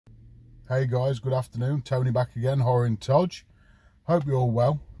Hey guys, good afternoon. Tony back again, Horror in Todge. Hope you're all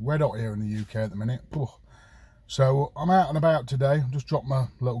well. Red hot here in the UK at the minute. So I'm out and about today. Just dropped my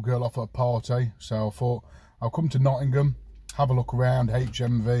little girl off at a party. So I thought I'll come to Nottingham, have a look around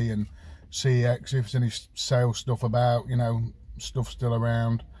HMV and CX if there's any sale stuff about, you know, stuff still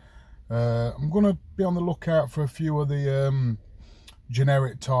around. I'm going to be on the lookout for a few of the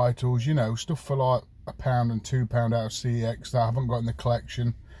generic titles, you know, stuff for like £1 and £2 out of CX that I haven't got in the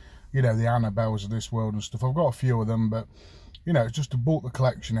collection. You know, the Annabelles of this world and stuff. I've got a few of them, but, you know, it's just to bulk the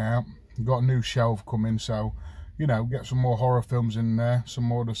collection out. I've got a new shelf coming, so, you know, get some more horror films in there, some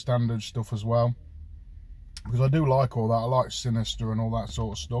more of the standard stuff as well. Because I do like all that. I like Sinister and all that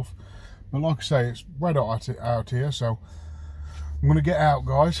sort of stuff. But like I say, it's red hot out here, so I'm going to get out,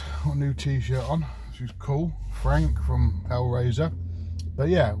 guys. Got a new t-shirt on, which is cool. Frank from Hellraiser. But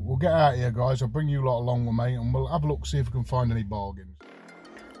yeah, we'll get out here, guys. I'll bring you lot along with me, and we'll have a look, see if we can find any bargains.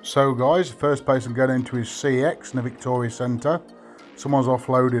 So guys, the first place I'm going into is CX in the Victoria Centre. Someone's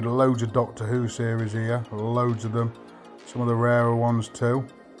offloaded loads of Doctor Who series here, loads of them. Some of the rarer ones too.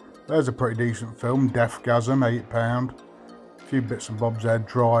 There's a pretty decent film, Deathgasm, £8. A few bits and bobs there,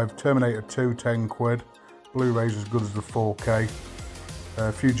 Drive, Terminator 2, 10 quid. Blu-ray's as good as the 4K.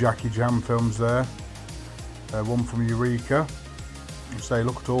 A few Jackie Chan films there. One from Eureka. Say,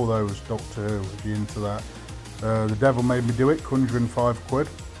 look at all those Doctor Who, if you're into that. The Devil Made Me Do It, Conjuring, 5 quid.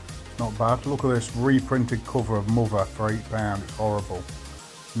 Not bad. Look at this reprinted cover of Mother for £8. It's horrible.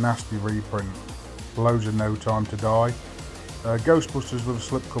 Nasty reprint. Loads of No Time to Die. Ghostbusters with a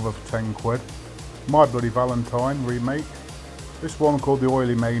slipcover for 10 quid. My Bloody Valentine remake. This one called The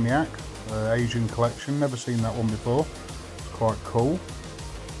Oily Maniac, Asian collection. Never seen that one before. It's quite cool.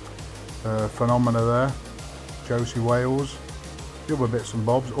 Phenomena there. Josie Wales. The other bits and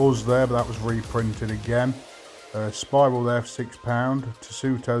bobs. Us there, but that was reprinted again. Spiral there for £6.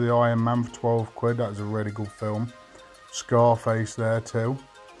 Tessuto the Iron Man for 12 quid. That is a really good film. Scarface there too.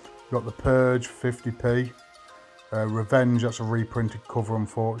 Got The Purge for 50p. Revenge, that's a reprinted cover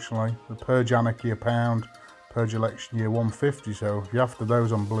unfortunately. The Purge Anarchy £1. Purge Election Year 150. So if you're after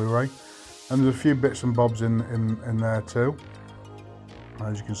those on Blu-ray. And there's a few bits and bobs in there too.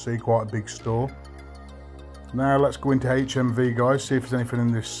 As you can see, quite a big store. Now let's go into HMV, guys, see if there's anything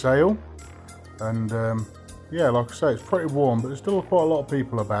in this sale. And yeah, like I say, it's pretty warm, but there's still quite a lot of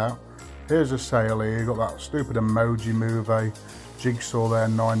people about. Here's a sale here. You've got that stupid emoji movie. Jigsaw there,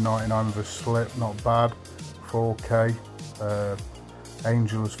 £9.99 with a slip, not bad. 4K.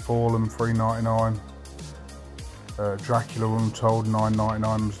 Angel Has Fallen, £3.99. Dracula Untold,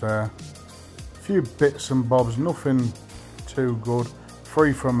 £9.99 was there. A few bits and bobs, nothing too good.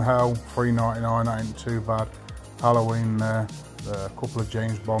 Free From Hell, £3.99, that ain't too bad. Halloween there. A couple of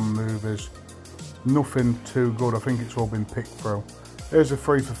James Bond movies. Nothing too good. I think it's all been picked through. Here's a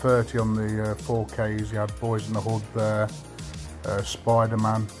 3 for 30 on the 4Ks. You had Boys in the Hood there,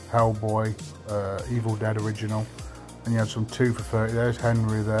 Spider-Man, Hellboy, Evil Dead original, and you had some 2 for 30. There's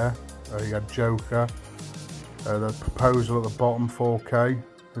Henry there. You had Joker. The Proposal at the bottom, 4K.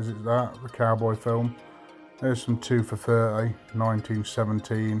 Is it that? The cowboy film. There's some 2 for 30.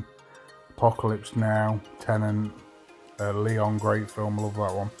 1917. Apocalypse Now. Tenant. Leon, great film. Love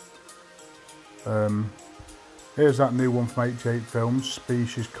that one. Here's that new one from 88 Films,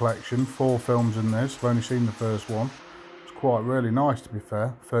 Species Collection. 4 films in this. I've only seen the first one. It's quite really nice, to be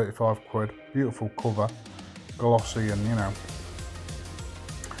fair. 35 quid. Beautiful cover. Glossy and, you know.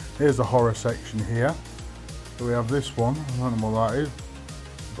 Here's the horror section here. So we have this one. I don't know what that is.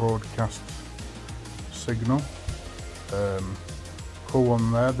 Broadcast Signal. Cool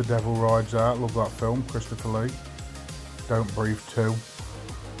one there. The Devil Rides Out. Love that film. Christopher Lee. Don't Breathe 2.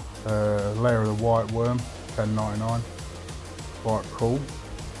 Layer of the White Worm, £10.99, quite cool.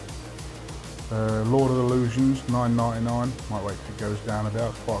 Lord of the Illusions, £9.99, might wait till it goes down a bit.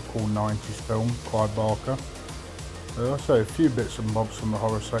 It's quite a cool 90s film, Clive Barker. I'll say a few bits and bobs from the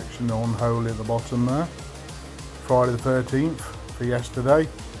horror section. The Unholy at the bottom there. Friday the 13th for yesterday,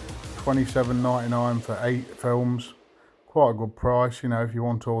 £27.99 for 8 films. Quite a good price, you know, if you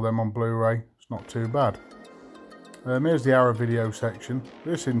want all them on Blu-ray, it's not too bad. Here's the Arrow video section.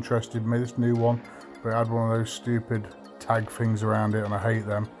 This interested me, this new one, but it had one of those stupid tag things around it and I hate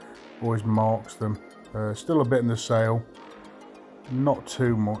them. Always marks them. Still a bit in the sale. Not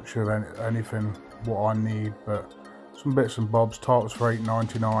too much of anything what I need, but some bits and bobs. Tarts for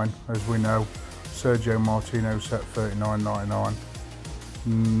 £8.99, as we know. Sergio Martino set £39.99.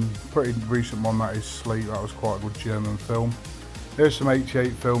 Pretty recent one, that is Sleep. That was quite a good German film. Here's some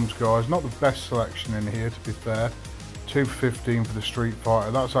 88 Films, guys. Not the best selection in here, to be fair. 2 for 15 for the Street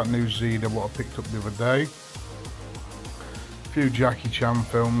Fighter. That's that new Zeta what I picked up the other day. few Jackie Chan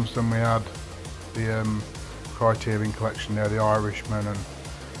films. Then we had the Criterion collection there, The Irishman and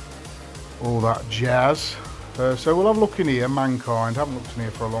all that jazz. So we'll have a look in here. Mankind, haven't looked in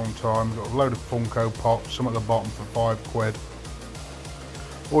here for a long time. We've got a load of Funko Pops, some at the bottom for £5.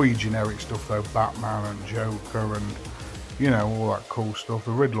 All your generic stuff though, Batman and Joker and, you know, all that cool stuff.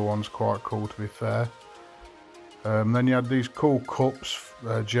 The Riddler one's quite cool, to be fair. Then you had these cool cups,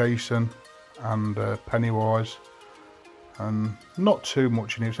 Jason and Pennywise, and not too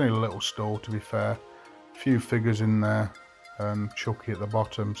much in here. It's only a little store, to be fair. A few figures in there and Chucky at the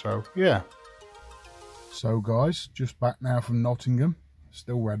bottom. So yeah. So guys, just back now from Nottingham.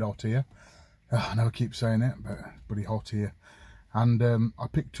 Still red hot here. I know I keep saying it, but it's pretty hot here. And I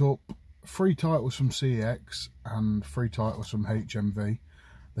picked up 3 titles from CX and 3 titles from HMV.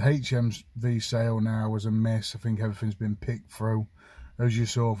 The HMV sale now was a mess. I think everything's been picked through, as you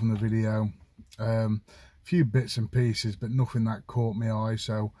saw from the video. Few bits and pieces, but nothing that caught my eye,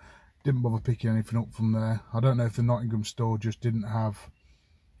 so didn't bother picking anything up from there. I don't know if the Nottingham store just didn't have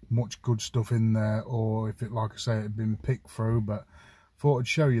much good stuff in there, or if it, like I say, it had been picked through, but thought I'd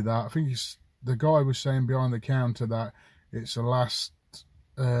show you that. I think it's, the guy was saying behind the counter that it's the last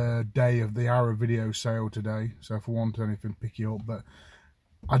day of the Arrow video sale today, so if I want anything, pick it up. But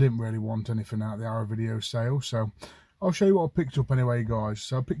I didn't really want anything out of the Arrow video sale, so I'll show you what I picked up anyway, guys.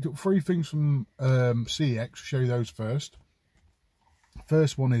 So I picked up 3 things from CX. I'll show you those first.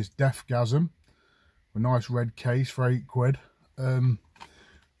 First one is Deathgasm, a nice red case for £8.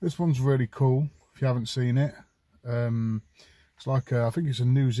 This one's really cool if you haven't seen it. It's like I think it's a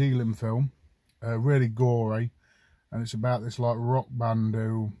New Zealand film, really gory, and it's about this like rock band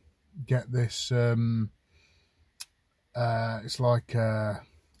who get this. It's like a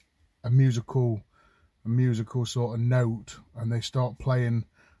musical sort of note, and they start playing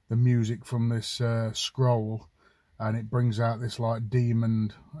the music from this scroll, and it brings out this like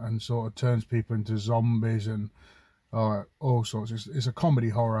demon and sort of turns people into zombies and all sorts. It's a comedy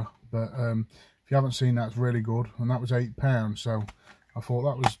horror, but if you haven't seen that, it's really good, and that was £8. So I thought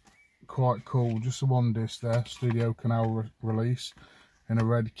that was quite cool. Just the one disc there, Studio Canal release in a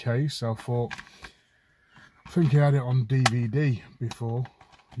red case. So I think I had it on DVD before,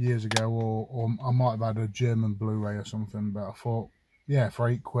 years ago, or I might have had a German Blu-ray or something, but I thought, yeah, for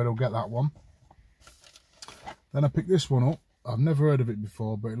 £8 I'll get that one. Then I picked this one up. I've never heard of it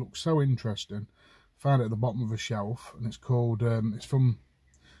before, but it looks so interesting. Found it at the bottom of a shelf, and it's called, it's from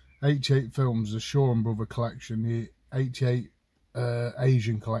 88 Films, the Shaw and Brother collection, the 88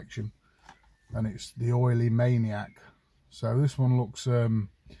 Asian collection, and it's The Oily Maniac. So this one looks a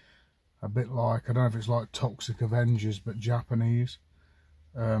bit like, I don't know if it's like Toxic Avengers, but Japanese.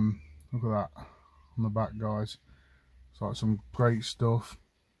 Look at that on the back, guys. It's like some great stuff.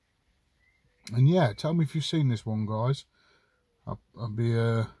 And yeah, tell me if you've seen this one, guys. I'll be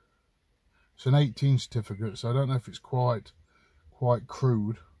it's an 18 certificate, so I don't know if it's quite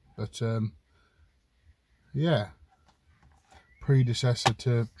crude, but yeah, predecessor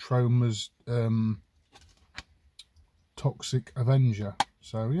to Troma's Toxic Avenger.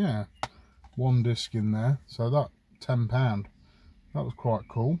 So yeah, one disc in there. So that £10. That was quite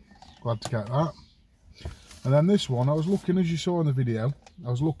cool. Glad to get that. And then this one, I was looking, as you saw in the video, I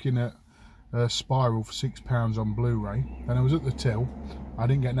was looking at Spiral for £6 on Blu-ray, and I was at the till. I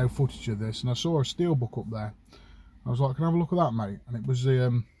didn't get no footage of this, and I saw a steelbook up there. I was like, can I have a look at that, mate? And it was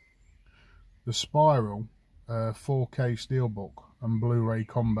the Spiral 4K steelbook and Blu-ray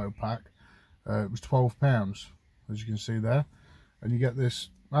combo pack. It was £12, as you can see there, and you get this.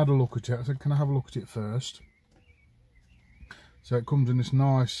 I had a look at it. I said, can I have a look at it first? So it comes in this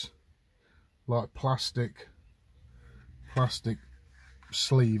nice, like plastic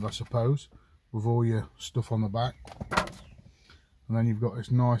sleeve, I suppose, with all your stuff on the back. And then you've got this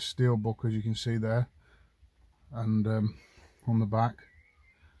nice steel book, as you can see there, and on the back,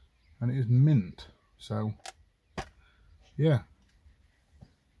 and it is mint. So yeah,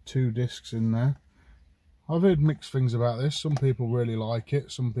 2 discs in there. I've heard mixed things about this. Some people really like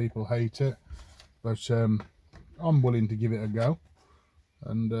it, some people hate it, but I'm willing to give it a go.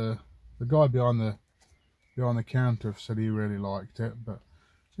 And the guy behind the counter said he really liked it. But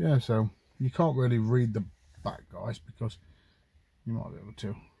yeah, so you can't really read the back, guys, because you might be able to.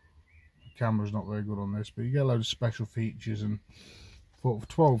 The camera's not very good on this, but you get a load of special features. And thought for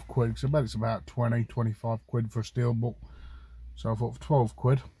 £12, because I bet it's about 20-25 quid for a steelbook. So I thought for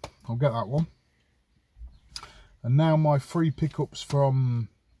 £12 I'll get that one. And now my 3 pickups from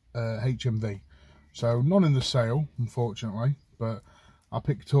HMV. So none in the sale, unfortunately, but I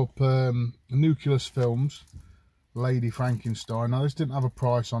picked up Nucleus Films Lady Frankenstein. Now this didn't have a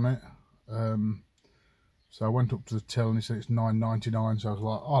price on it. So I went up to the till and he said it's £9.99, so I was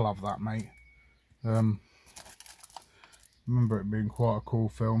like, I'll have that, mate. Remember it being quite a cool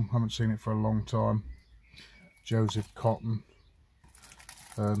film. Haven't seen it for a long time. Joseph Cotton.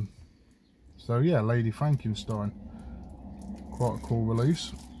 So yeah, Lady Frankenstein. Quite a cool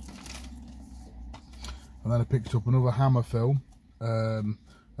release. And then I picked up another Hammer film. And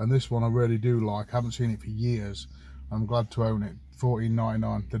this one I really do like. Haven't seen it for years. I'm glad to own it.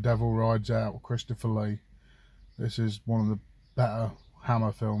 £14.99. The Devil Rides Out, Christopher Lee. This is one of the better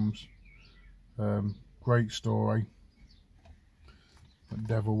Hammer films. Great story.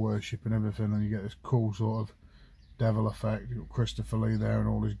 Devil worship and everything, and you get this cool sort of devil effect. You've got Christopher Lee there in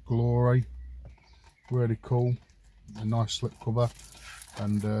all his glory. Really cool. A nice slip cover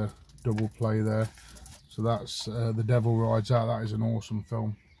and double play there. So that's The Devil Rides Out. That is an awesome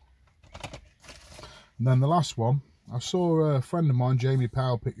film. And then the last one, I saw a friend of mine, Jamie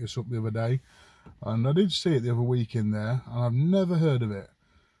Powell, pick this up the other day, and I did see it the other week in there, and I've never heard of it.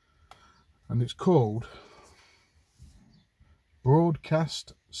 And it's called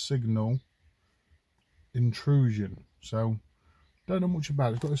Broadcast Signal Intrusion. So don't know much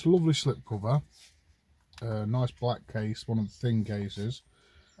about it. It's got this lovely slipcover, nice black case, one of the thin cases,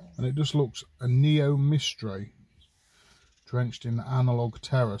 and it just looks a neo mystery drenched in analog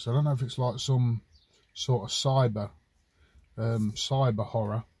terror. So I don't know if it's like some sort of cyber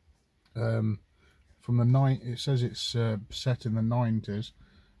horror. From the it says it's set in the 90s.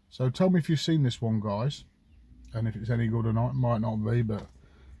 So tell me if you've seen this one, guys, and if it's any good or not. It might not be, but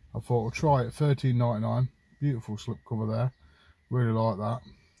I thought I'll try it. £13.99. Beautiful slipcover there. Really like that.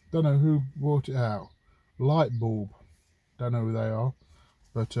 Don't know who brought it out. Light Bulb. Don't know who they are,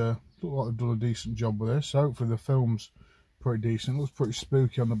 but look like they've done a decent job with this. So hopefully the film's pretty decent. Looks pretty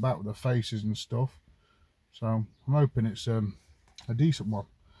spooky on the back with the faces and stuff. So I'm hoping it's a decent one.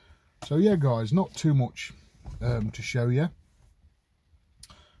 So yeah, guys, not too much to show you.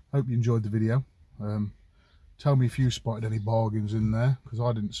 Hope you enjoyed the video. Tell me if you spotted any bargains in there, because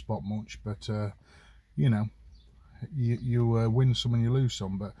I didn't spot much, but you know, you win some and you lose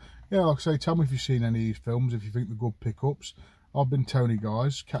some. But yeah, like I say, tell me if you've seen any of these films, if you think they're good pickups. I've been Tony,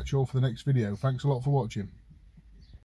 guys. Catch you all for the next video. Thanks a lot for watching.